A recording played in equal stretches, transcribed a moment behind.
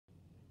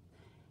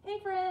Hey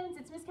friends,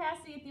 it's Miss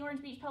Cassidy at the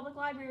Orange Beach Public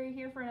Library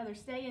here for another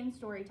Stay-In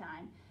story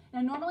time.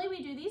 Now normally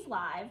we do these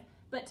live,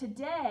 but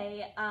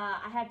today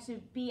I had to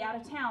be out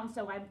of town,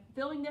 so I'm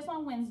filming this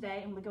on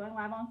Wednesday and we're going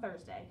live on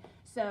Thursday.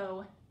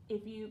 So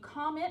if you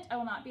comment, I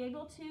will not be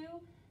able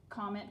to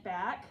comment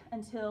back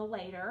until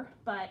later,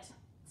 but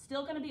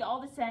still going to be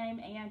all the same,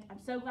 and I'm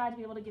so glad to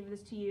be able to give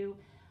this to you,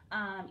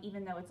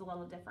 even though it's a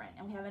little different.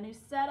 And we have a new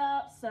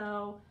setup,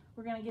 so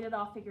we're going to get it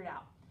all figured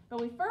out. But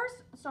we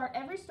first start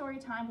every story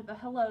time with a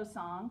hello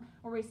song,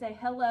 where we say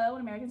hello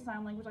in American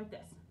Sign Language like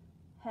this.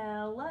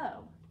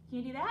 Hello. Can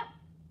you do that?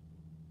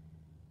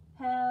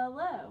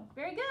 Hello.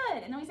 Very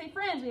good. And then we say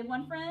friends. We have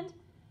one friend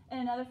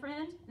and another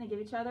friend, and they give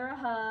each other a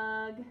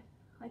hug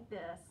like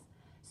this.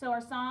 So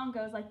our song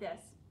goes like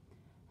this.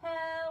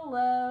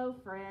 Hello,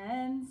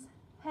 friends.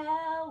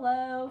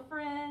 Hello,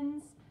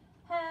 friends.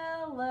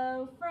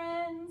 Hello,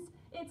 friends.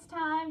 It's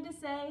time to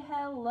say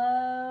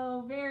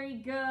hello. Very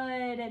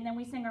good. And then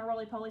we sing our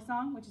roly-poly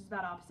song, which is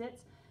about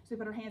opposites. So we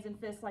put our hands in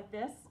fists like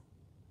this.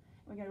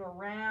 We're going to go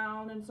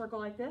around and circle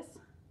like this.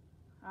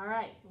 All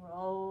right.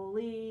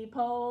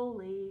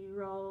 Roly-poly,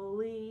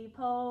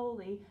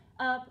 roly-poly.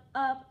 Up,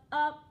 up,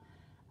 up,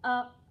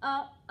 up,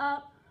 up,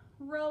 up.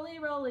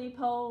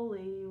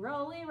 Roly-roly-poly,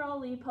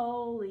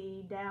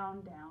 roly-roly-poly.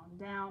 Down, down,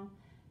 down,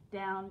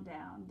 down,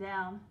 down,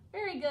 down.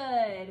 Very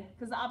good.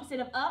 Because the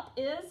opposite of up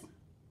is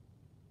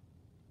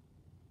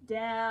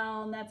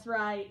down. That's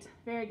right.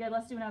 Very good.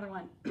 Let's do another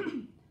one.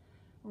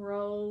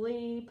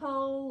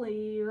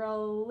 Roly-poly,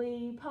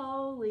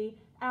 roly-poly.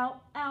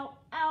 Out, out,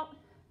 out,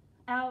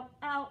 out,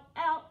 out,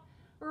 out.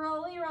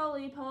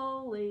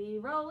 Roly-roly-poly,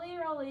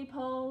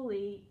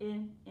 roly-roly-poly.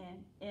 In,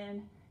 in,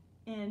 in,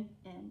 in,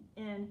 in,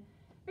 in.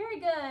 Very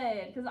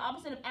good. Because the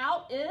opposite of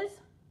out is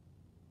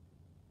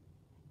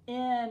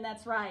in.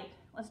 That's right.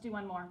 Let's do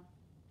one more.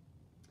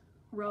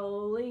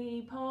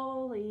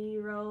 Roly-poly,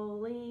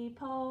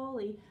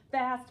 roly-poly,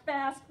 fast,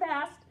 fast,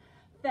 fast,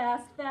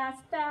 fast,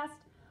 fast, fast.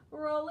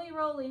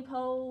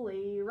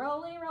 Roly-roly-poly,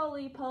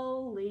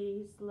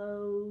 roly-roly-poly,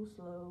 slow,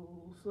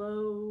 slow,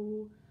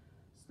 slow,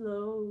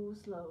 slow,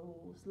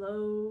 slow,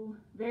 slow.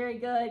 Very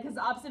good, because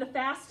the opposite of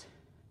fast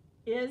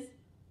is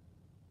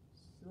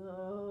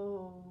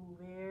slow.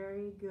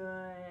 Very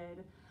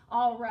good.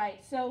 All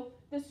right, so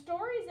the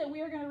stories that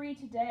we are going to read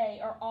today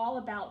are all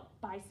about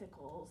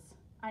bicycles.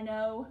 I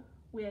know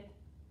with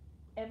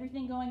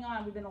everything going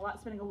on, we've been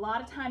spending a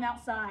lot of time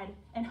outside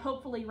and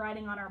hopefully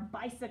riding on our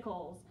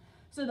bicycles.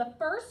 So the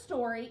first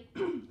story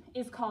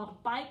is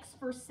called Bikes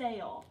for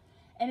Sale,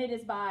 and it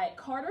is by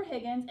Carter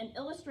Higgins and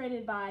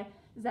illustrated by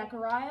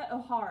Zachariah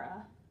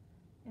O'Hara.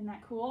 Isn't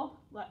that cool?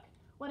 Look,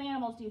 what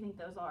animals do you think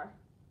those are?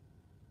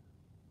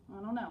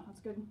 I don't know. Let's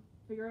go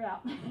figure it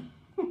out.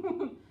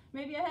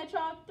 Maybe a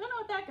hedgehog? Don't know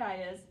what that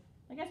guy is.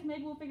 I guess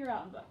maybe we'll figure it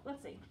out in the book.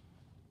 Let's see.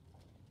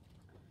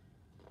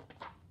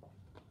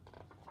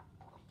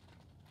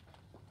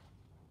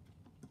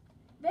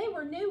 They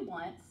were new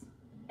once,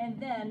 and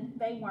then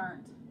they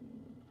weren't.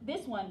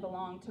 This one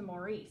belonged to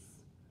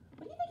Maurice.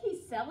 What do you think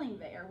he's selling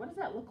there? What does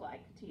that look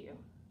like to you?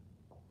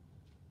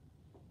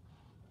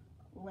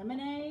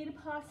 Lemonade,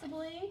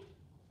 possibly?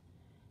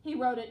 He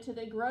rode it to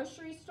the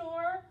grocery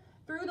store,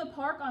 through the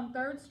park on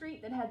 3rd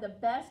Street that had the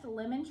best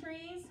lemon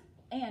trees,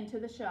 and to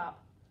the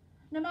shop.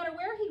 No matter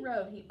where he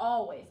rode, he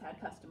always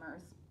had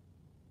customers.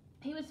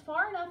 He was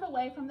far enough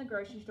away from the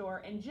grocery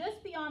store and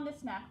just beyond the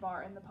snack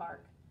bar in the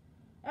park.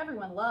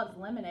 Everyone loves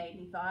lemonade,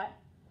 he thought.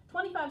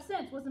 25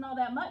 cents wasn't all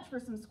that much for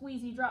some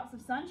squeezy drops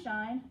of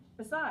sunshine.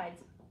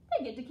 Besides,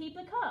 they get to keep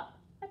the cup.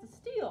 That's a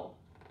steal.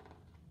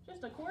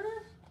 Just a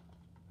quarter?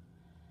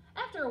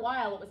 After a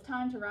while, it was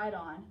time to ride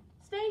on.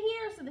 Stay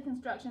here, said the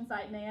construction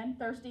site man,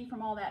 thirsty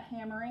from all that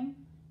hammering.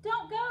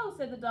 Don't go,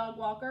 said the dog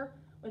walker,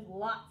 with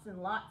lots and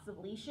lots of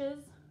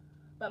leashes.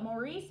 But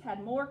Maurice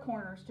had more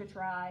corners to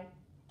try.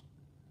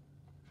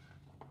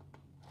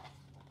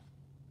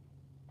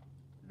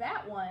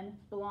 That one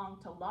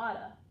belonged to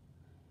Lotta.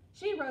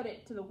 She rode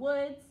it to the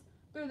woods,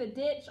 through the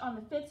ditch on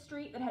the 5th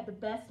Street that had the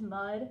best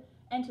mud,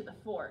 and to the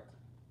fort.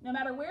 No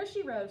matter where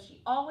she rode,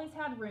 she always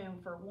had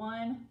room for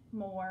one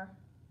more.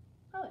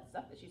 Oh, that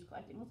stuff that she's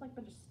collecting looks like a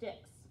bunch of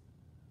sticks.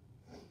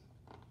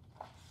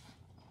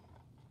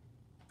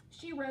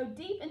 She rode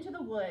deep into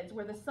the woods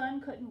where the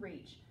sun couldn't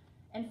reach,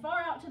 and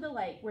far out to the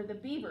lake where the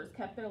beavers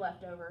kept their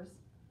leftovers.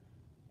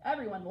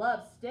 Everyone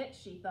loves sticks,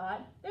 she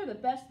thought. They're the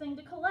best thing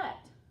to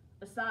collect.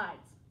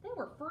 Besides, they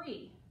were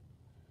free.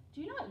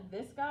 Do you know what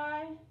this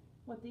guy,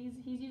 he's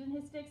using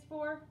his sticks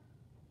for?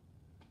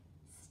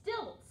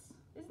 Stilts.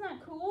 Isn't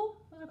that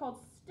cool? Those are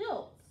called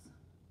stilts.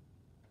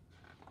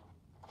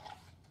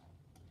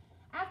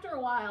 After a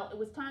while, it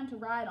was time to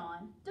ride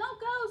on. Don't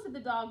go, said the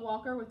dog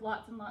walker with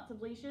lots and lots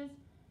of leashes.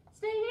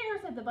 Stay here,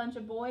 said the bunch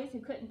of boys who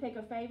couldn't pick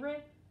a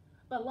favorite.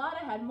 But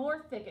Lotta had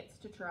more thickets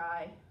to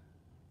try.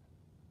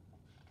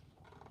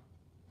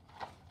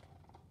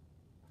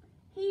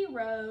 He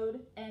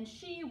rode and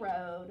she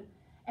rode,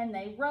 and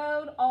they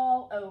rode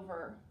all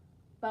over.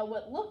 But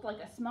what looked like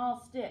a small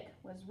stick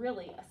was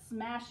really a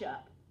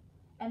smash-up.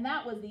 And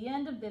that was the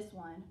end of this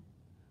one.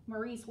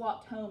 Maurice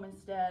walked home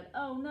instead.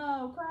 Oh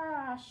no,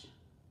 crash.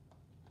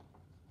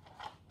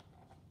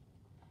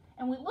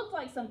 And what looked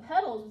like some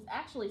petals was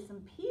actually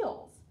some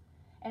peels.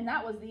 And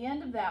that was the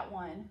end of that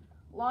one.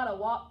 Lotta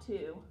walked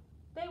too.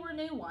 They were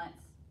new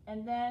once,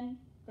 and then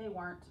they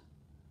weren't.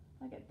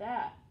 Look at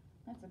that.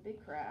 That's a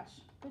big crash.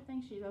 Good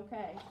thing she's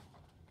okay.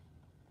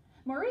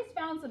 Maurice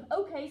found some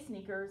okay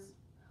sneakers.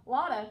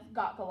 Lotta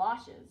got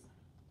galoshes.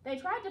 They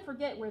tried to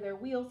forget where their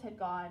wheels had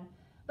gone,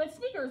 but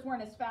sneakers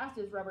weren't as fast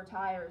as rubber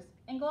tires,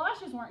 and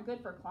galoshes weren't good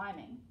for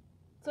climbing.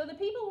 So the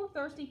people were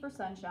thirsty for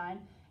sunshine,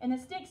 and the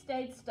sticks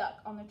stayed stuck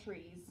on the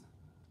trees.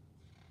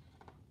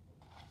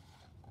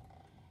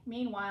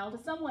 Meanwhile,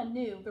 to someone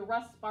new, the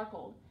rust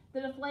sparkled.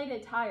 The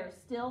deflated tires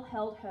still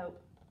held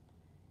hope.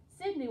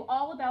 Sid knew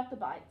all about the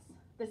bikes.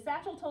 The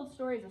satchel told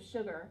stories of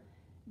sugar.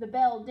 The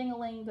bell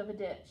ding-a-linged of a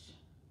ditch.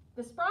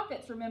 The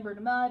sprockets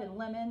remembered mud and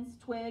lemons,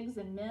 twigs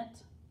and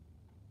mint.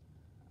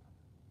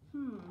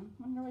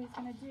 Wonder what he's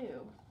going to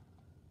do.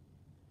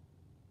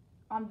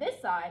 On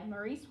this side,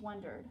 Maurice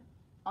wondered.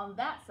 On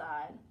that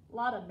side,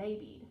 Lotta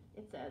maybeed.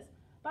 It says,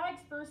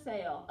 bikes for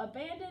sale,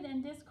 abandoned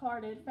and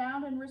discarded,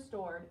 found and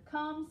restored.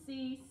 Come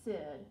see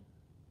Sid.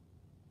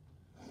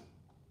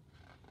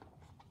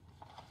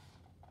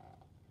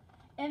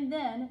 And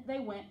then they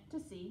went to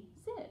see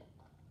Sid.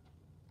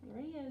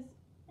 There he is.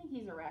 I think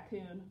he's a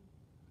raccoon.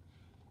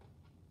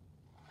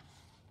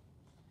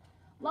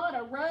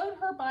 Lotta rode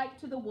her bike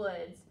to the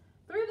woods,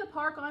 through the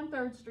park on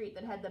 3rd Street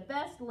that had the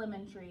best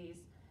lemon trees,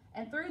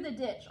 and through the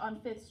ditch on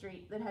 5th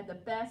Street that had the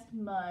best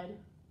mud.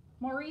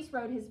 Maurice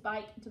rode his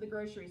bike to the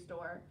grocery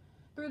store,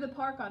 through the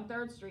park on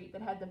 3rd Street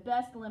that had the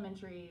best lemon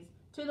trees,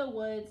 to the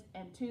woods,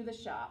 and to the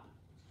shop.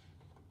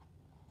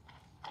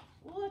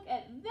 Look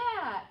at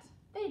that!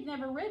 They'd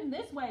never ridden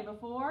this way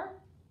before.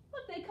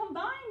 Look, they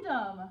combined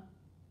them.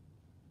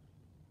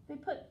 They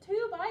put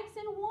 2 bikes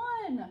in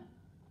one.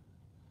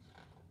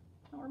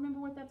 I don't remember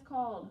what that's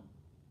called.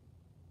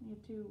 You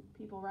have 2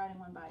 people riding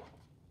one bike.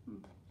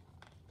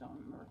 Don't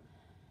remember.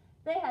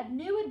 They had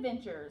new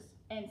adventures,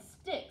 and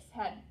sticks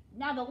had,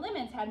 now the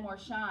lemons had more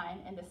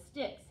shine, and the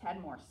sticks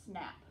had more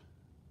snap.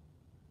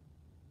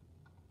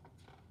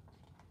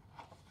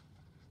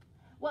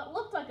 What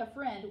looked like a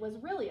friend was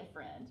really a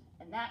friend,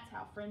 and that's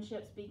how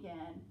friendships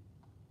begin.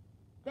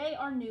 They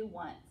are new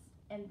once,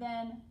 and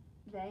then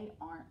they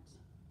aren't.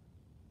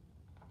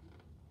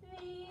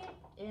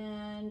 The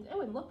end.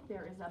 Oh, and look,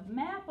 there is a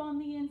map on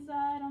the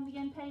inside, on the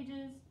end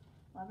pages.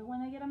 Love it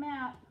when they get a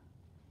map.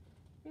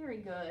 Very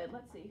good.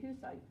 Let's see, who's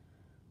side?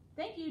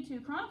 Thank you to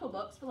Chronicle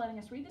Books for letting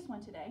us read this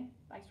one today.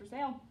 Bikes for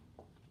sale.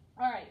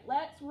 All right,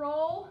 let's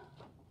roll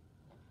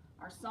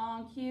our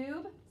song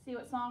cube. See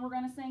what song we're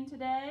going to sing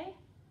today.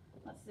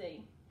 Let's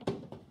see.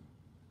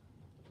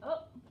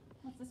 Oh,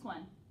 what's this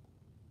one?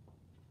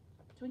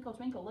 Twinkle,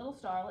 twinkle, little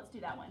star. Let's do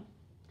that one.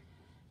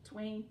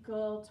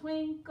 Twinkle,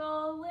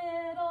 twinkle,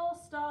 little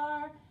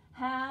star,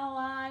 how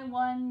I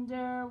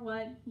wonder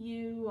what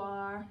you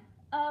are.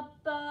 Up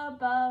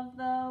above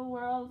the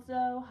world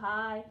so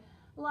high,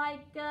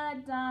 like a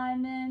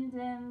diamond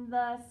in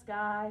the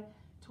sky.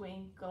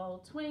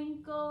 Twinkle,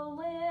 twinkle,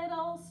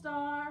 little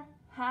star,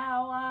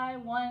 how I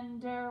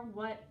wonder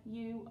what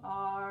you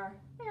are.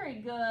 Very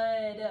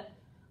good.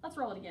 Let's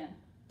roll it again.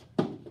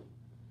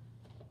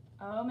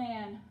 Oh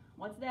man,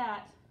 what's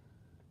that?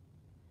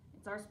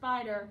 It's our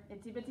spider,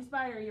 itsy bitsy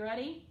spider. You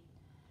ready?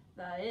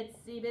 The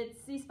itsy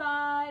bitsy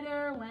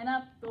spider went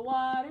up the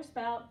water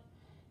spout.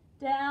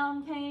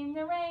 Down came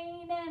the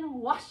rain and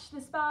washed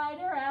the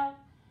spider out.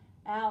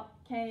 Out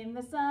came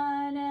the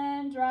sun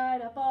and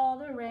dried up all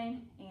the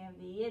rain. And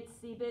the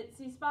itsy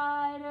bitsy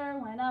spider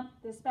went up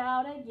the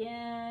spout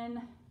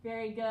again.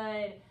 Very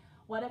good.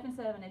 What if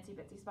instead of an itsy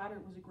bitsy spider,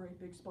 it was a great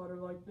big spider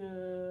like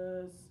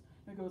this?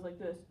 It goes like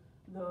this.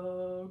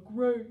 The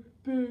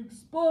great big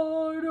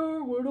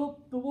spider went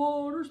up the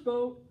water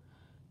spout.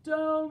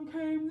 Down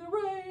came the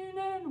rain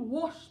and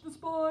washed the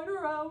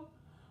spider out.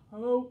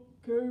 Out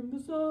came the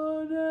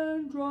sun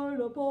and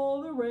dried up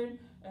all the rain.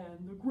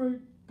 And the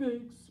great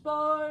big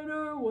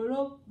spider went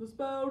up the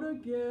spout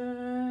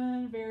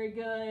again. Very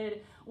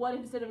good. What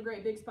if instead of a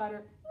great big spider,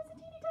 it was a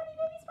teeny tiny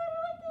baby spider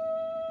like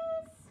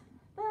this?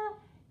 The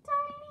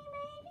tiny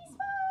baby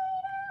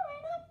spider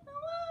went up the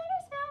water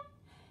spout.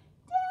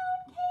 Down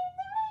came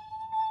the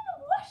rain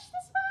and washed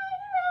the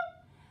spider out.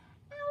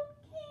 Out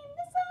came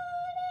the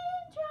sun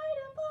and dried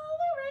up all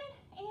the rain.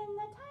 And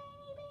the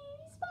tiny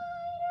baby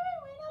spider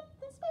went up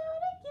the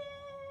spout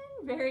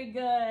again. Very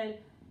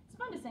good. It's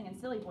fun to sing in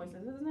silly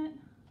voices, isn't it?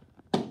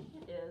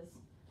 It is.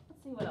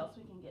 Let's see what else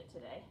we can get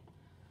today.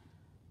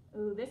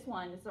 Ooh, this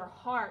one is our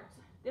heart.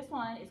 This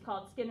one is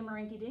called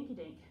Skinnamarink Dinky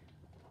Dink.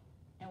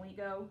 And we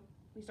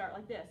start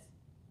like this,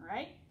 all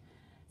right?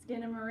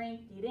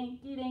 Skinnamarink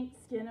Dinky Dink,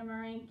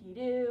 Skinnamarink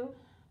Doo.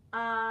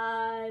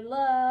 I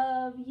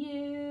love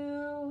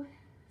you.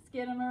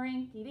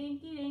 Skinnamarink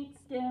Dinky Dink,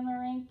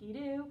 Skinnamarink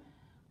Doo.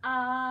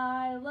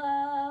 I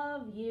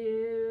love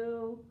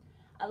you.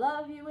 I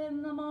love you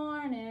in the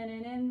morning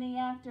and in the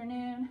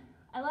afternoon.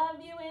 I love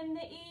you in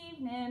the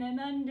evening and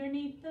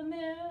underneath the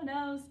moon.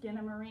 Oh,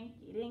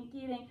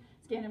 skinnamarink-a-dinky-dink,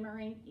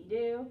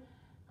 skinnamarink-a-doo.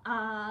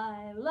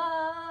 I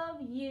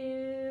love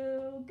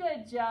you.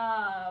 Good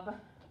job.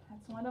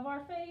 That's one of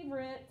our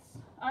favorites.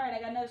 All right,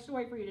 I got another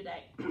story for you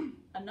today.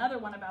 Another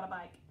one about a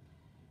bike.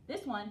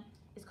 This one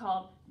is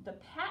called The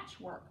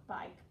Patchwork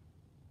Bike.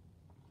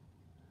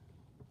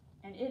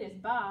 And it is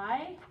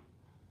by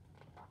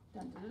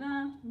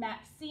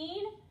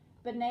Maxine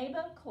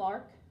Beneba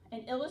Clark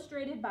and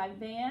illustrated by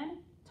Van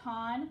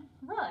Ton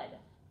Rudd.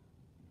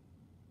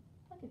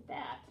 Look at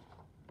that.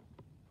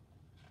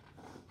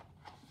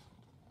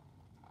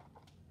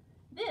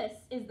 This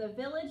is the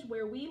village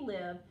where we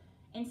live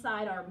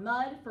inside our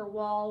mud for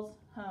walls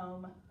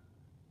home.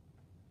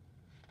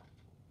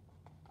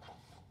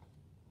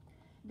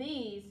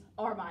 These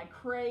are my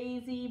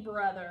crazy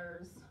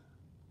brothers.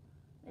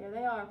 There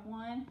they are,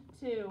 1,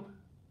 2.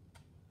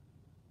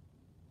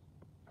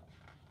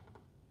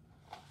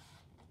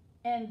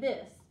 And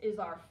this is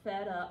our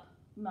fed up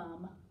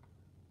mom.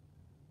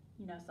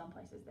 You know, some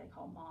places they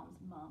call moms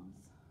mums.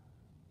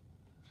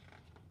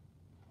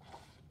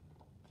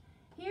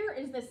 Here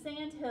is the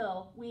sand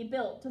hill we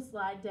built to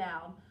slide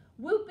down,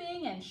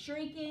 whooping and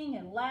shrieking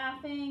and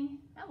laughing.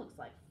 That looks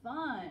like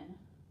fun.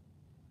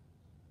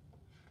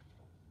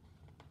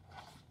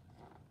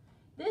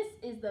 This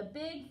is the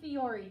big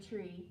Fiore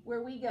tree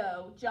where we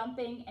go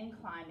jumping and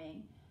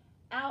climbing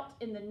out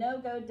in the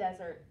no-go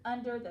desert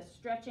under the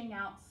stretching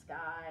out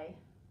sky.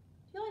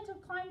 Do you like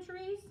to climb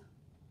trees?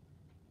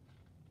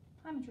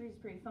 Climbing trees is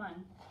pretty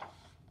fun.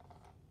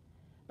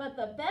 But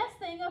the best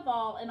thing of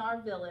all in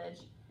our village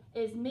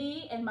is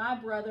me and my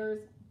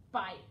brother's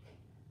bike.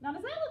 Now,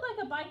 does that look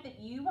like a bike that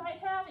you might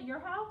have at your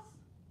house?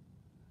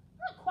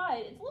 Not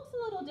quite. It looks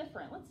a little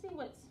different. Let's see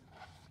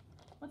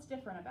what's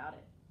different about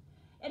it.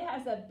 It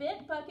has a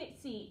bent bucket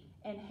seat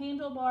and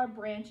handlebar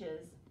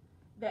branches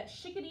that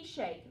shickety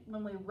shake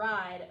when we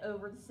ride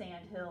over the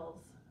sand hills.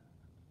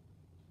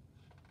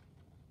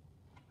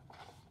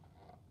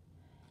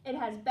 It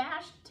has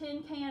bashed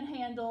tin can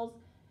handles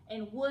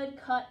and wood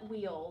cut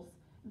wheels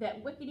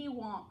that wickety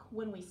wonk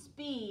when we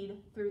speed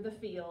through the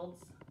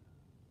fields.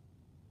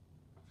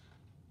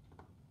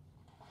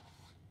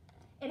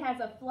 It has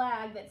a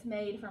flag that's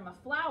made from a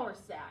flour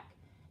sack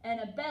and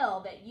a bell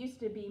that used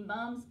to be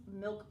Mom's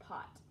milk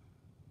pot.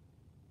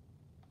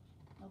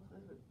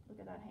 Look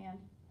at that hand.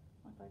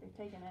 Looks like they've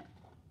taken it.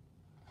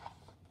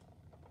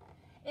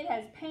 It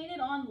has painted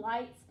on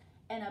lights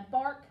and a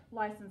bark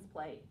license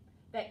plate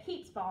that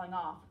keeps falling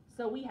off,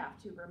 so we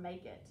have to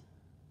remake it.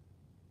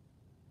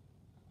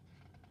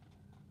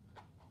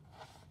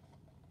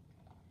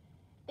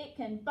 It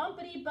can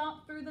bumpity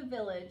bump through the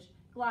village,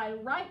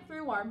 glide right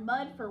through our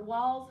mud for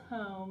walls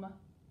home.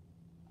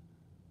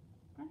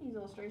 Aren't these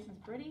illustrations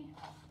pretty?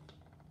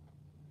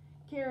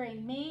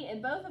 Carrying me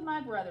and both of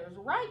my brothers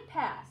right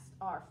past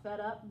our fed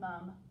up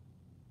mom.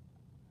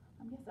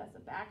 I guess that's the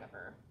back of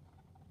her.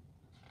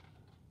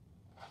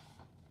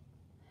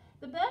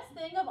 The best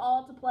thing of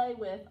all to play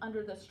with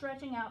under the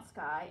stretching out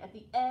sky at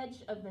the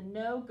edge of the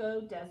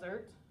no-go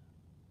desert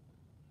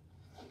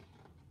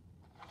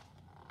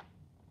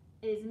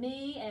is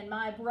me and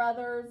my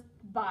brother's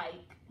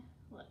bike.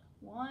 Look,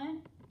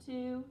 1,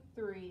 2,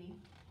 3.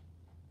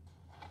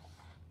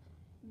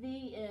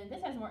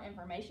 This has more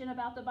information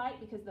about the bike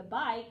because the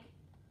bike,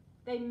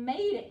 they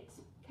made it.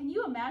 Can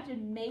you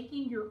imagine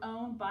making your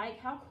own bike?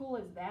 How cool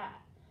is that?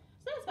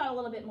 So it's got a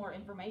little bit more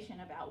information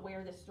about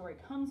where this story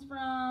comes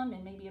from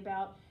and maybe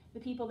about the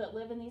people that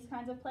live in these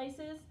kinds of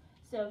places.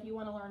 So if you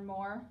want to learn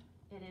more,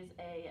 it is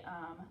a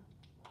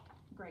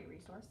great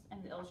resource.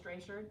 And the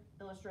illustrator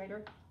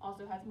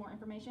also has more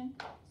information.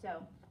 So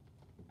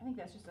I think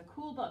that's just a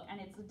cool book. And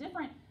it's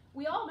different.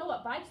 We all know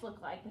what bikes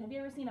look like, but have you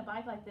ever seen a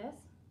bike like this?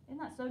 Isn't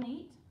that so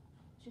neat?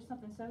 It's just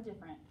something so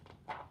different.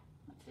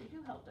 Let's see,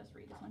 who helped us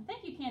read this one?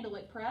 Thank you,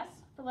 Candlewick Press,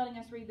 for letting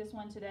us read this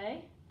one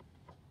today.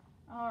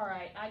 All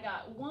right, I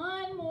got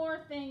one more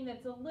thing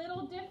that's a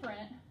little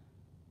different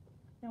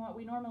than what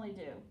we normally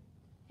do.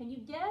 Can you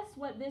guess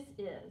what this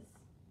is?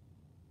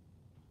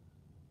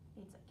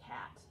 It's a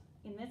cat.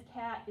 And this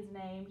cat is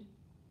named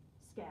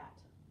Scat.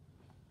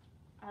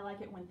 I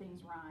like it when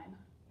things rhyme.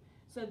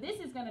 So this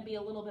is going to be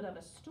a little bit of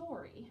a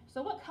story.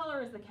 So what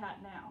color is the cat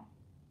now?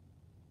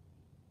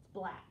 It's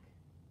black.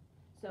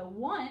 So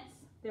once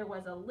there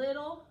was a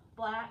little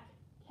black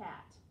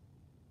cat.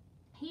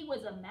 He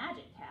was a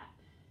magic cat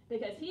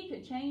because he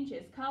could change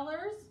his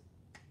colors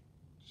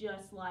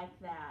just like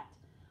that.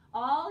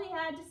 All he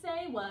had to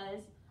say was,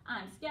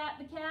 I'm Scat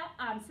the cat,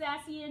 I'm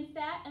sassy and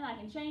fat, and I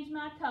can change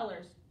my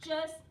colors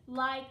just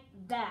like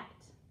that.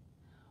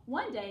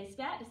 One day,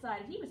 Scat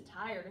decided he was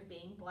tired of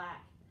being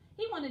black.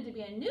 He wanted to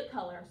be a new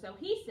color, so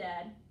he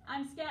said,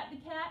 I'm Scat the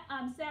cat,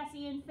 I'm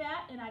sassy and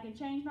fat, and I can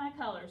change my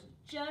colors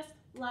just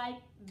like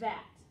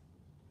that.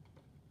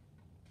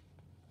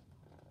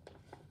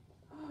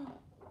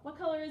 What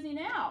color is he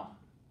now?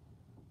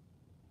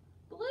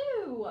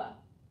 Blue.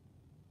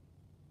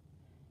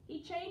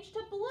 He changed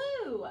to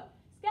blue.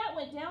 Scat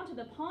went down to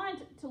the pond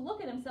to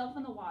look at himself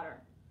in the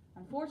water.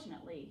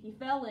 Unfortunately, he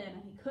fell in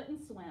and he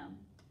couldn't swim.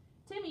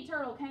 Timmy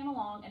Turtle came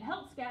along and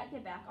helped Scat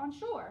get back on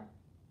shore.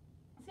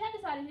 Scat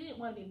decided he didn't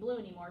want to be blue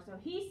anymore, so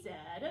he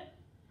said,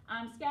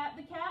 I'm Scat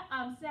the cat,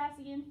 I'm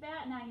sassy and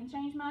fat, and I can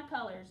change my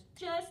colors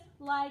just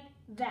like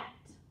that.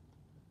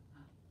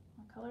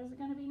 What color is it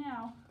going to be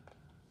now?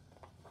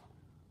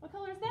 What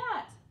color is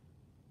that?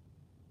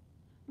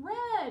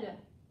 Red.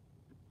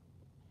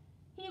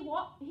 He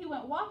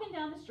went walking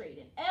down the street,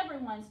 and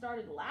everyone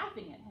started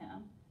laughing at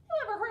him.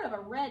 Who ever heard of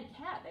a red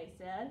cat, they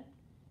said.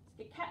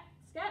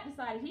 Scat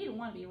decided he didn't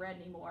want to be red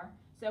anymore,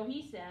 so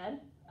he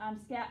said, I'm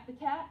Scat the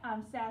cat,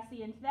 I'm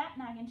sassy and fat,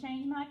 and I can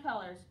change my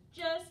colors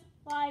just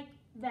like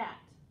that.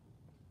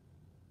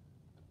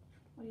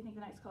 What do you think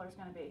the next color is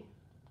going to be?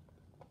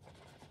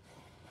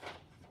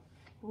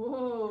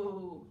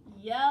 Whoa,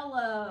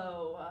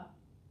 yellow.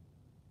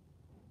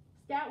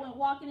 Scat went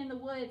walking in the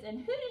woods, and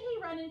who did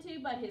he run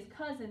into but his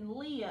cousin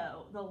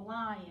Leo, the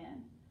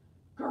lion?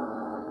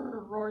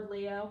 Grrr, roared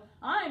Leo.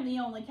 I'm the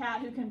only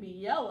cat who can be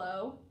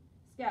yellow.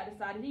 Scat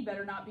decided he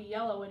better not be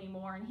yellow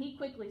anymore, and he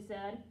quickly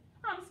said,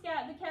 I'm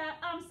Scat the cat,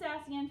 I'm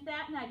sassy and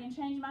fat, and I can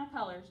change my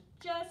colors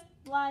just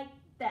like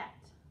that.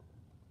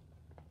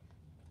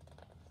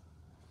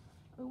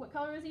 Ooh, what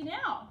color is he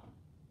now?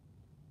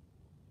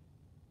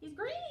 He's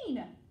green.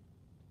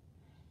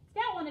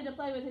 Scat wanted to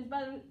play with his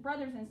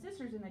brothers and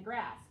sisters in the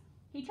grass.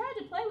 He tried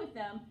to play with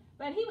them,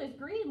 but he was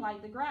green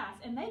like the grass,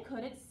 and they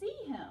couldn't see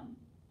him.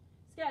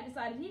 Scat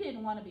decided he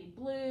didn't want to be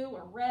blue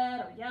or red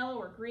or yellow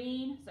or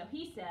green, so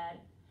he said,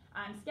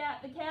 I'm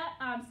Scat the cat,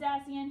 I'm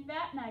sassy and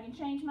fat, and I can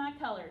change my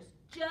colors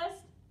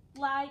just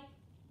like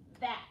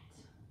that.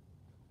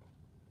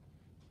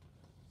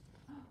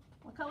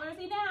 What color is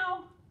he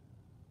now?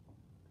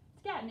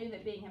 Scat knew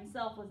that being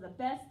himself was the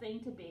best thing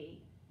to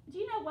be. Do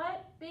you know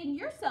what? Being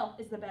yourself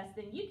is the best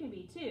thing you can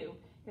be too,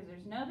 because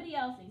there's nobody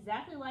else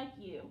exactly like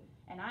you,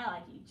 and I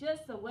like you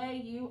just the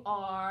way you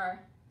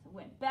are. So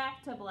went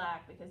back to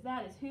black because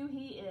that is who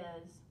he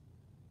is.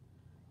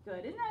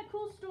 Good. Isn't that a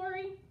cool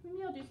story?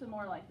 Maybe I'll do some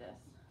more like this.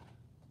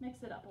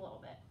 Mix it up a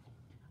little bit.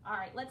 All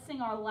right, let's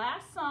sing our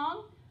last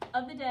song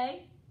of the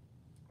day.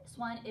 This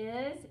one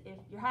is, if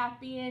you're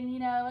happy and you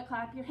know it,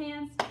 clap your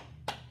hands.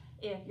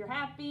 If you're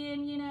happy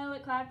and you know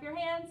it, clap your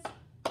hands.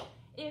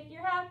 If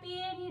you're happy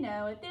and you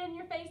know it, then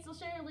your face will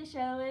surely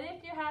show it.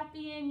 If you're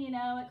happy and you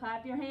know it,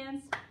 clap your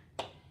hands.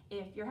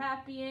 If you're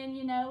happy and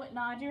you know it,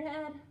 nod your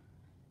head.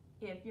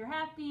 If you're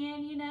happy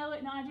and you know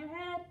it, nod your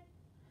head.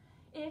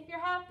 If you're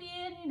happy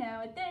and you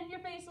know it, then your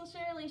face will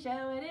surely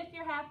show it. If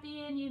you're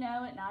happy and you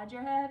know it, nod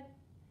your head.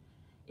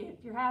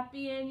 If you're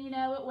happy and you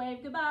know it,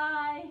 wave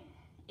goodbye.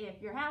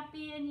 If you're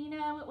happy and you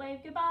know it, wave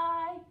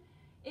goodbye.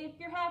 If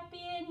you're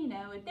happy and you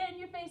know it, then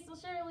your face will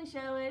surely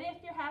show it.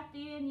 If you're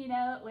happy and you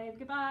know it, wave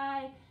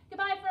goodbye.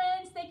 Goodbye,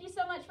 friends. Thank you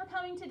so much for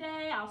coming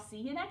today. I'll see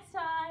you next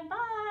time.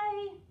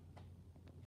 Bye.